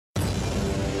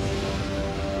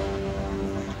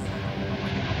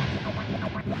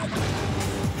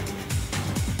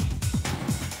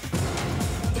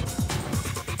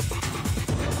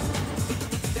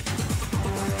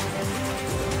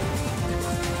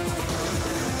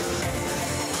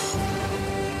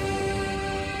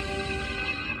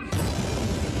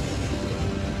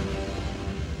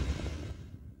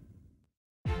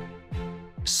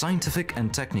Scientific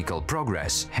and technical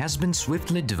progress has been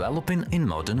swiftly developing in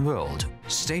modern world.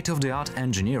 State-of-the-art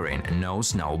engineering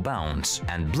knows no bounds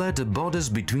and blur the borders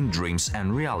between dreams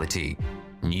and reality.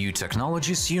 New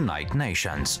technologies unite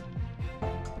nations.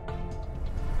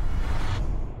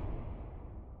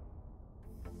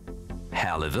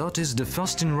 ХелиВерт is the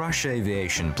first in Russia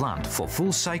aviation plant for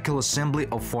full-cycle assembly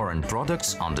of foreign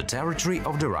products on the territory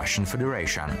of the Russian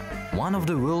Federation. One of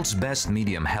the world's best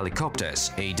medium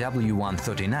helicopters,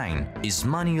 AW139, is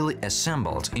manually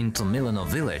assembled in Milano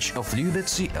village of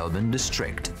Lyubetsy urban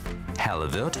district.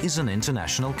 ХелиВерт is an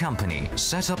international company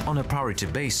set up on a parity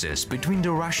basis between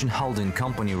the Russian holding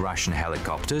company Russian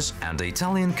Helicopters and the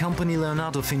Italian company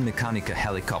Leonardo Finmeccanica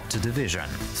Helicopter Division,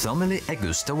 formerly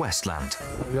Augusta Westland.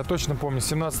 Я точно помню,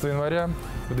 17 января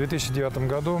в 2009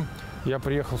 году я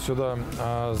приехал сюда,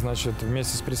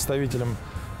 вместе с представителем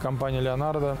компании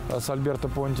Leonardo, с Альберто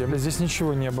Понти. Здесь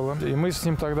ничего не было. И мы с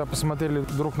ним тогда посмотрели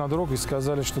друг на друга и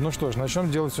сказали, что ну что ж,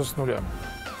 начнем делать все с нуля.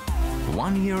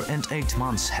 1 year and 8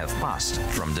 months have passed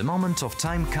from the moment of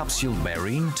time capsule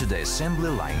bearing to the assembly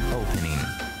line opening.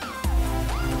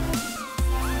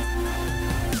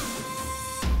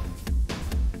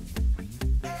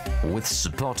 With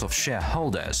support of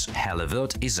shareholders,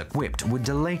 ХелиВерт is equipped with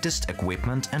the latest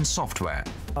equipment and software.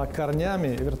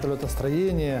 Корнями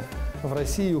вертолетостроения в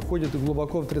России уходит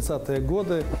глубоко в 30-е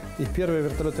годы, и первые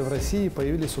вертолеты в России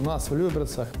появились у нас в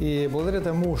Люберцах. И благодаря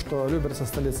тому, что Люберцы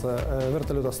столица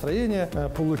вертолетостроения,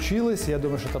 получилось, я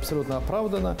думаю, что это абсолютно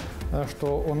оправдано,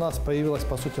 что у нас появилось,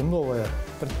 по сути, новое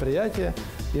предприятие,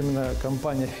 именно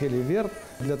компания ХелиВерт,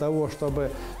 для того,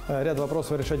 чтобы ряд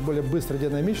вопросов решать более быстро и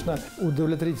динамично,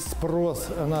 удовлетворить спрос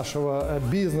нашего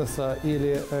бизнеса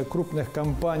или крупных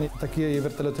компаний. Такие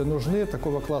вертолеты нужны,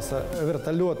 такого класса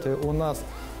вертолеты у нас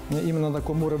именно на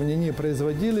таком уровне не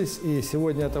производились, и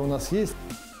сегодня это у нас есть.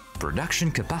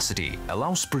 Production capacity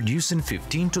allows producing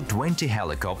 15 to 20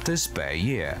 helicopters per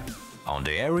year. On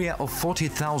the area of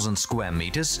 40,000 square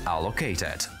meters are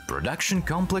located production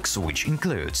complex, which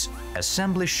includes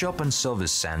assembly shop and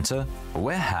service center,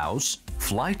 warehouse,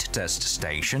 flight test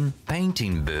station,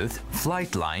 painting booth,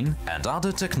 flight line and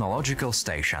other technological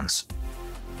stations.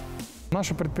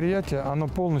 Наше предприятие, оно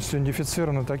полностью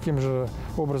идентифицировано таким же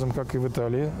образом, как и в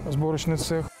Италии, сборочный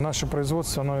цех. Наше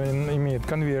производство, оно имеет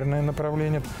конвейерное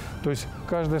направление, то есть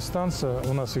каждая станция,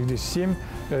 у нас их здесь 7,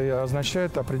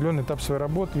 означает определенный этап своей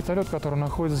работы. Вертолет, который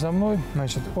находится за мной,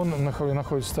 он находится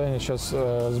в состоянии сейчас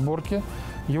сборки,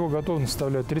 его готовность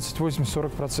составляет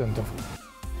 38-40%.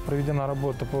 Проведена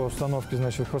работа по установке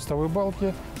хвостовой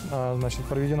балки,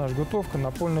 проведена жгутовка,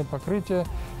 напольное покрытие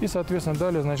и, соответственно,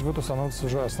 далее будут устанавливаться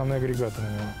уже основные агрегаты на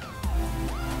него.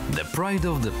 The pride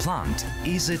of the plant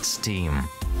is its team.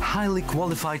 Highly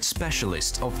qualified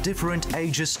specialists of different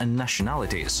ages and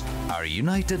nationalities are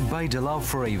united by the love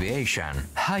for aviation,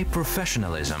 high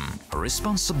professionalism,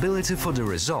 responsibility for the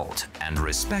result, and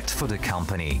respect for the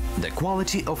company. The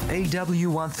quality of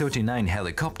AW139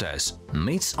 helicopters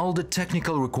meets all the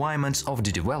technical requirements of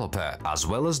the developer as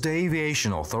well as the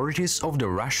aviation authorities of the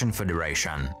Russian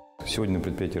Federation. Сегодня на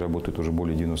предприятии работает уже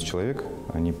более 90 человек.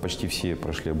 Они почти все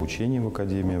прошли обучение в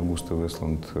Академии Augusta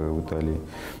Westland в Италии.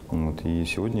 И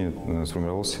сегодня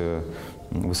сформировался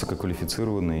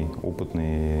высококвалифицированный,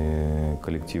 опытный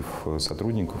коллектив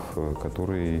сотрудников,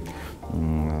 который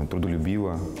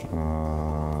трудолюбиво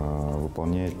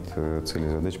выполняет цели и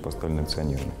задачи, поставленные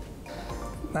акционерами.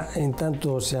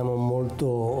 Intanto siamo molto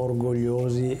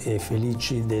orgogliosi e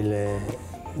felici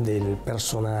del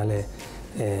personale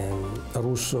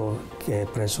russo che è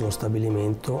presso lo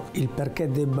stabilimento. Il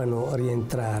perché debbano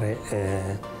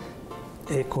rientrare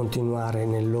e continuare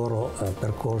nel loro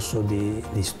percorso di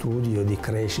studio, di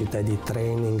crescita e di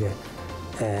training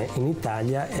in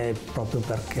Italia è proprio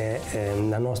perché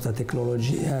la nostra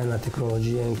tecnologia è una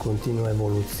tecnologia in continua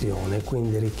evoluzione,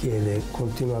 quindi richiede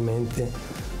continuamente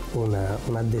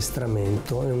un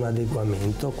addestramento e un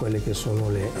adeguamento a quelle che sono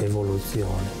le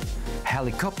evoluzioni.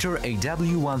 Helicopter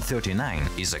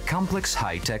AW139 is a complex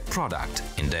high-tech product,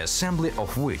 in the assembly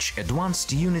of which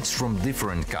advanced units from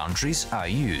different countries are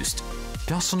used.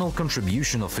 Personal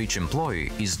contribution of each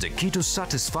employee is the key to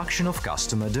satisfaction of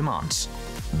customer demands.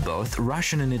 Both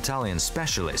Russian and Italian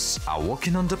specialists are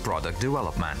working on the product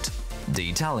development. The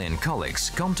Italian colleagues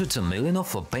come to Milano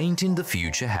for painting the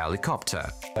future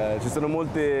helicopter. Sono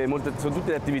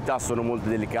tutte le attività sono molto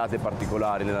delicate e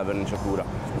particolari nella verniciatura.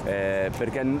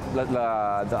 perché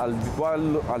al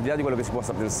di là di quello che si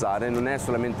possa pensare non è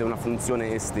solamente una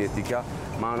funzione estetica,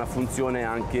 ma una funzione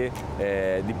anche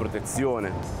di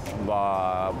protezione.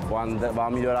 Va a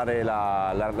migliorare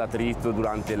l'attrito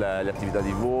durante le attività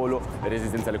di volo, la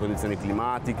resistenza alle condizioni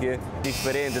climatiche,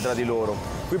 differente tra di loro.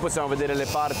 Qui possiamo vedere le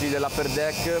parti dell'upper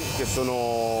deck, che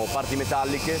sono parti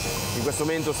metalliche, in questo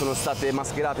momento sono state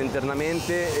mascherate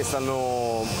internamente e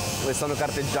stanno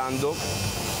carteggiando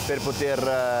per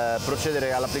poter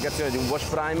procedere all'applicazione di un wash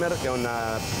primer, che è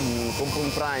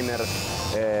un primer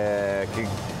che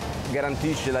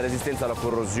garantisce la resistenza alla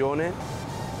corrosione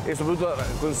e soprattutto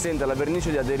consente alla vernice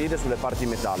di aderire sulle parti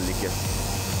metalliche.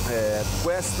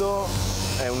 Questo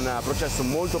è un processo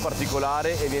molto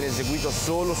particolare e viene eseguito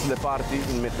solo sulle parti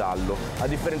in metallo, a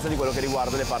differenza di quello che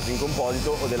riguarda le parti in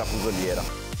composito o della fusoliera.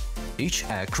 Each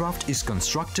aircraft is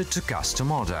constructed to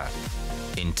custom order.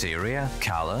 Interior,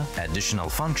 color, additional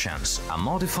functions are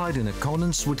modified in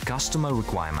accordance with customer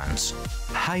requirements.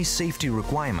 High safety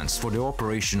requirements for the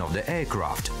operation of the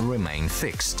aircraft remain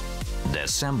fixed. The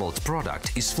assembled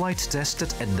product is flight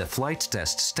tested at the flight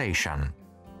test station.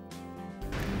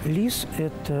 ЛИС –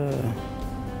 это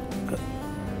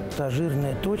та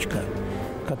жирная точка,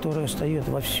 которая встает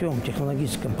во всем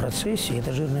технологическом процессе.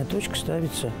 Эта жирная точка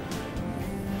ставится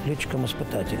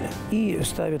летчиком-испытателя. И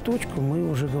ставя точку, мы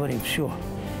уже говорим: все,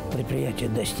 предприятие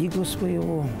достигло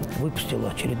своего,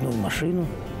 выпустило очередную машину.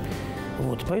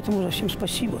 Вот, поэтому всем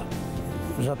спасибо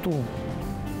за ту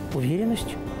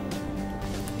уверенность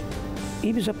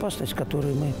и безопасность,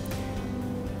 которую мы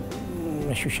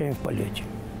ощущаем в полете.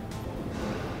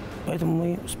 Поэтому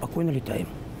мы спокойно летаем.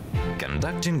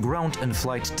 Conducting ground and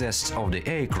flight tests of the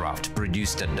aircraft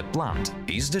produced at the plant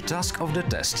is the task of the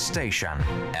test station.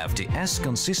 FTS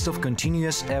consists of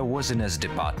Continuous Airworthiness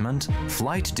Department,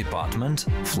 Flight Department,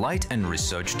 Flight and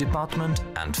Research Department,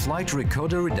 and Flight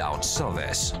Recorder Readout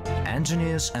Service.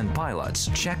 Engineers and pilots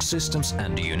check systems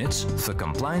and units for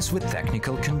compliance with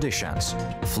technical conditions.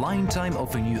 Flying time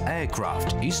of a new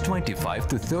aircraft is 25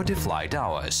 to 30 flight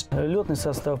hours. Летный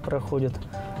состав проходит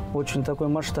очень такое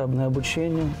масштабное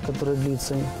обучение, которое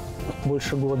длится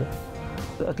больше года.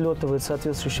 Отлетывает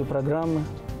соответствующие программы.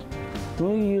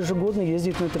 Ну и ежегодно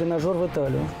ездит на тренажер в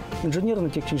Италию.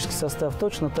 Инженерно-технический состав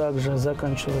точно так же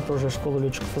заканчивает тоже школу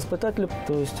летчиков-испытателей.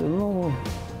 То есть,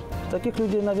 таких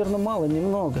людей, наверное, мало,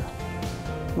 немного.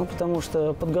 Потому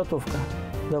что подготовка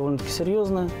довольно-таки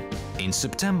серьезная. In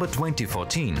September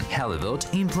 2014, ХелиВерт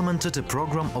implemented a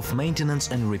program of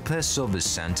maintenance and repair service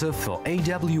center for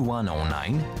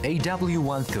AW109,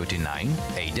 AW139,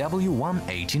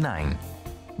 AW189.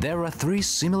 There are 3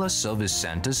 similar service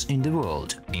centers in the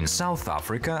world, in South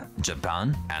Africa,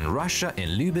 Japan and Russia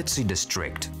in Lubetsi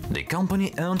district. The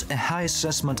company earned a high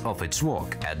assessment of its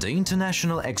work at the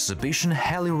international exhibition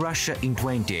Heli Russia in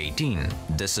 2018,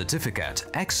 the certificate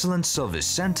Excellent Service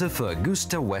Center for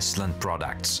Augusta Westland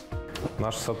Products.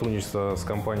 Наше сотрудничество с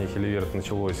компанией ХелиВерт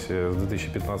началось с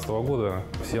 2015 года.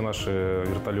 Все наши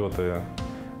вертолеты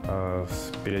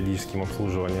с периодическим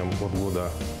обслуживанием от года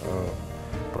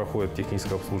проходят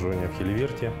техническое обслуживание в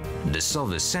ХелиВерте. The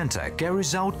service center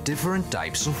carries out different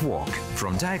types of work,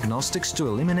 from diagnostics to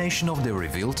elimination of the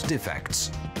revealed defects.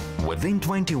 Within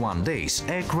 21 days,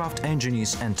 aircraft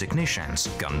engineers and technicians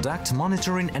conduct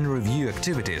monitoring and review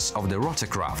activities of the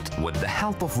rotorcraft with the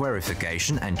help of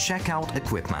verification and check-out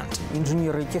equipment.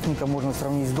 Инженеры и техника можно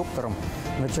сравнить с доктором.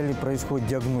 Вначале происходит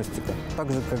диагностика.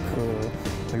 Так же, как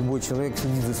любой человек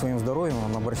следит за своим здоровьем,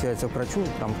 он обращается к врачу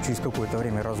через какое-то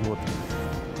время, раз в год.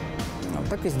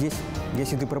 Так и здесь.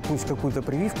 Если ты пропустишь какую-то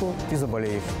прививку, ты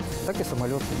заболеешь. Так и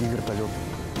самолет, и вертолет.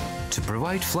 To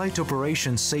provide flight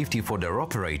operation safety for their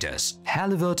operators,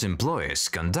 ХелиВерт employees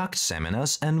conduct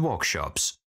seminars and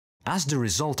workshops. As the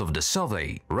result of the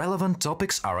survey, relevant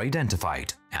topics are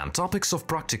identified, and topics of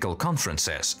practical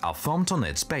conferences are formed on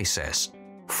its basis.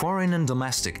 Foreign and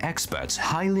domestic experts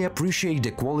highly appreciate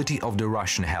the quality of the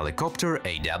Russian helicopter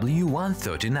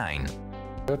AW139.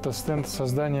 Это стенд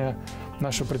создания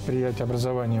нашего предприятия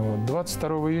образования. 22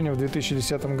 июня в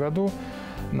 2010 году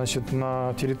на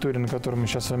территории, на которой мы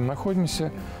сейчас с вами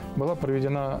находимся, была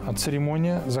проведена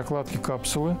церемония закладки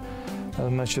капсулы,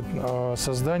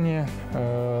 создания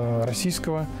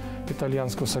российского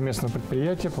итальянского совместного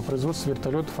предприятия по производству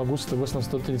вертолетов Augusta Westland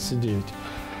 139.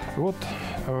 Вот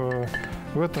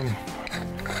в этом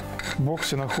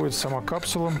боксе находится сама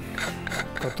капсула,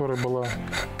 которая была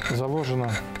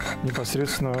заложена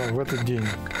непосредственно в этот день.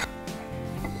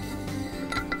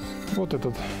 Вот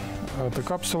эта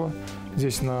капсула.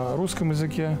 Здесь на русском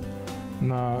языке,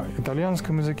 на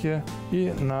итальянском языке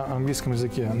и на английском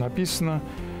языке написано,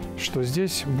 что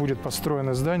здесь будет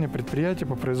построено здание предприятия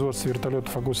по производству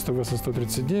вертолетов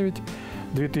Агуста-В-139,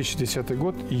 2010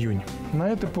 год, июнь. На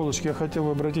этой полочке я хотел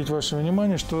бы обратить ваше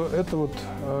внимание, что это вот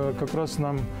как раз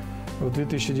нам в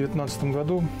 2019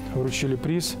 году вручили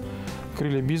приз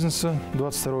 «Крылья бизнеса».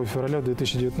 22 февраля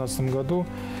 2019 году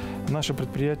наше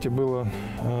предприятие было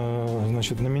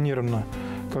номинировано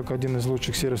как один из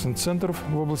лучших сервисных центров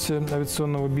в области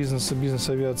авиационного бизнеса,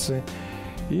 бизнес-авиации.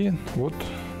 И вот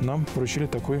нам вручили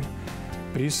такой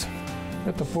приз.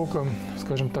 Это полка,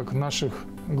 скажем так, наших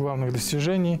главных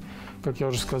достижений. Как я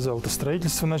уже сказал, это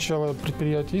строительство начала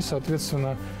предприятия и,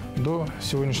 соответственно, до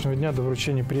сегодняшнего дня, до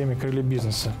вручения премии «Крылья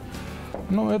бизнеса».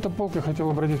 Но эта полка, я хотел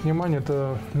обратить внимание,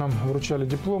 это нам вручали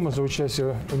дипломы за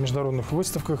участие в международных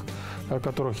выставках, о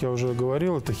которых я уже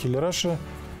говорил. Это ХелиРаша,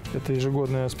 это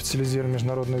ежегодная специализированная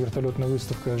международная вертолетная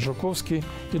выставка Жуковский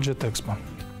и Джет-Экспо.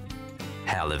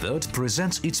 ХелиВерт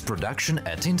presents its production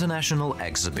at international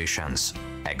exhibitions.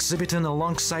 Exhibiting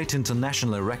alongside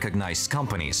internationally recognized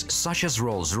companies such as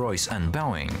Rolls-Royce and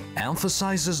Boeing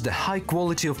emphasizes the high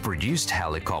quality of produced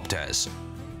helicopters.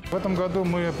 В этом году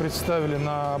мы представили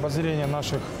на обозрение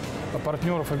наших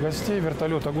партнеров и гостей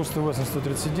вертолет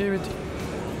Агуста-В-139,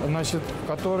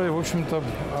 который, в общем-то,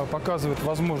 показывает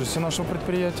возможности нашего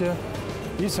предприятия.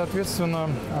 И, соответственно,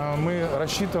 мы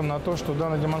рассчитываем на то, что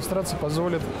данная демонстрация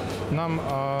позволит нам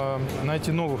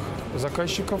найти новых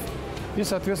заказчиков и,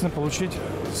 соответственно, получить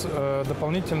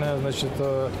дополнительные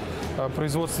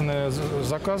производственные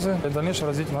заказы для дальнейшего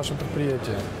развития нашего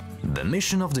предприятия. The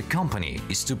mission of the company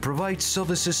is to provide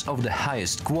services of the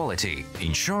highest quality,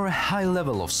 ensure a high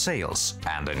level of sales,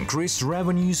 and increase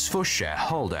revenues for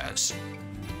shareholders.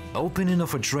 Opening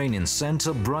of a training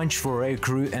center branch for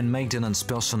aircrew and maintenance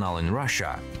personnel in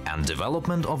Russia, and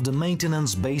development of the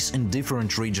maintenance base in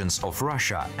different regions of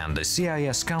Russia and the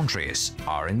CIS countries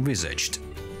are envisaged.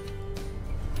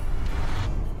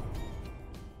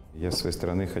 Я с своей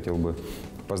стороны хотел бы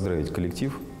поздравить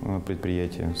коллектив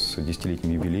предприятия с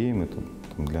 10-летним юбилеем. Это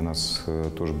для нас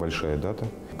тоже большая дата,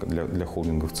 для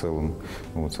холдинга в целом.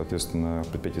 Соответственно,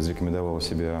 предприятие зарекомендовало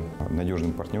себя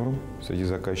надежным партнером среди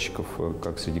заказчиков,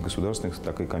 как среди государственных,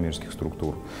 так и коммерческих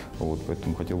структур.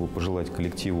 Поэтому хотел бы пожелать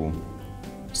коллективу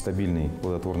стабильной,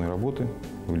 плодотворной работы,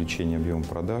 увеличения объема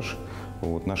продаж.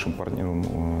 Нашим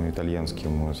партнерам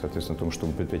итальянским, соответственно, о том,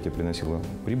 чтобы предприятие приносило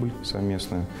прибыль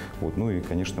совместно. И,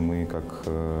 конечно, мы, как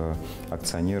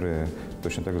акционеры,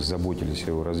 точно так же заботились о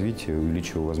его развитии,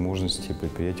 увеличивая возможности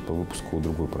предприятия по выпуску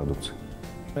другой продукции.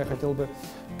 Я хотел бы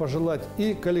пожелать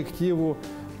и коллективу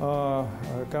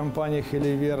компании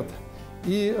ХелиВерт,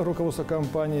 и руководству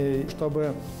компании,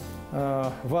 чтобы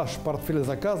ваш портфель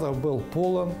заказов был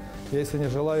полон. Я искренне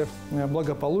желаю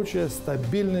благополучия,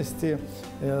 стабильности,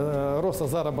 роста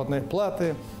заработной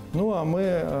платы. А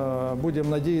мы будем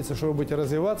надеяться, что вы будете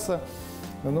развиваться.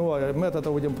 А мы от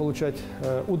этого будем получать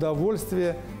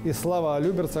удовольствие. И слава о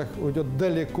люберцах уйдет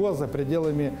далеко за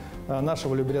пределами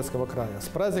нашего Люберецкого края. С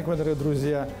праздником, дорогие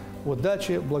друзья!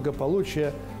 Удачи,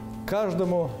 благополучия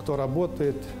каждому, кто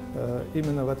работает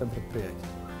именно в этом предприятии.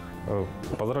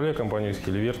 Поздравляю компанию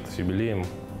ХелиВерт с юбилеем.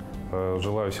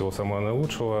 Желаю всего самого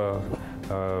наилучшего.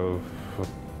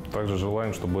 Также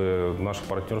желаем, чтобы наше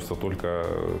партнерство только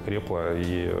крепло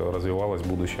и развивалось в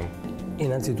будущем.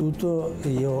 Innanzitutto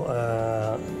io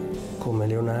come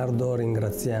Leonardo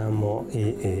ringraziamo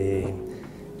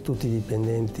tutti i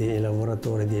dipendenti e i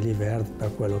lavoratori di ХелиВерт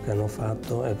per quello che hanno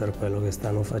fatto e per quello che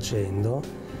stanno facendo.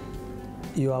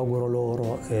 Io auguro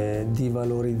loro di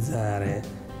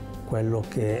valorizzare quello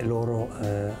che loro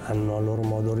hanno a loro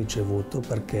modo ricevuto,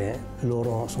 perché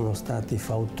loro sono stati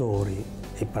fautori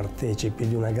e partecipi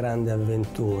di una grande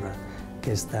avventura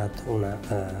che è stata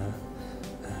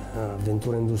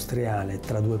un'avventura industriale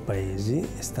tra due paesi,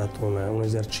 è stato un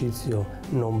esercizio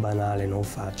non banale, non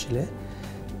facile.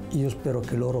 Io spero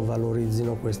che loro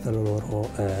valorizzino questa loro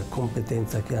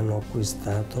competenza che hanno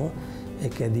acquistato e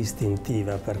che è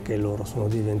distintiva, perché loro sono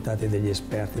diventati degli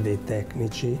esperti, dei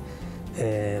tecnici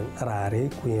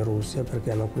rari qui in Russia,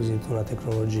 perché hanno acquisito una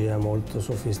tecnologia molto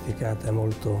sofisticata e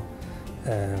molto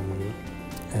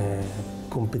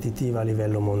competitiva a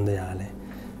livello mondiale.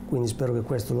 Quindi spero che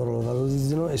questo loro lo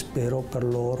valorizzino e spero per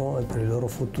loro e per il loro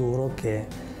futuro che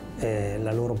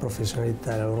la loro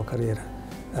professionalità e la loro carriera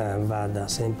vada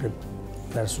sempre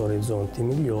verso orizzonti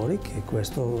migliori, che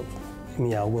questo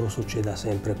mi auguro succeda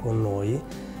sempre con noi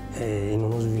in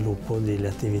uno sviluppo delle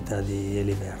attività di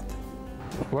ХелиВерт.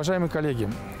 Уважаемые коллеги,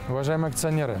 уважаемые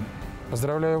акционеры,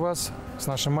 поздравляю вас с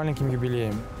нашим маленьким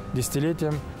юбилеем,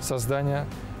 десятилетием создания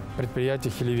предприятия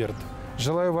ХелиВерт.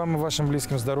 Желаю вам и вашим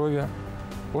близким здоровья,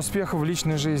 успехов в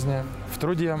личной жизни, в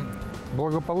труде,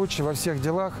 благополучия во всех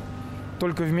делах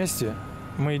Только вместе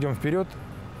мы идем вперед,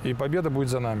 и победа будет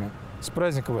за нами. С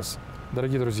праздником вас,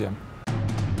 дорогие друзья!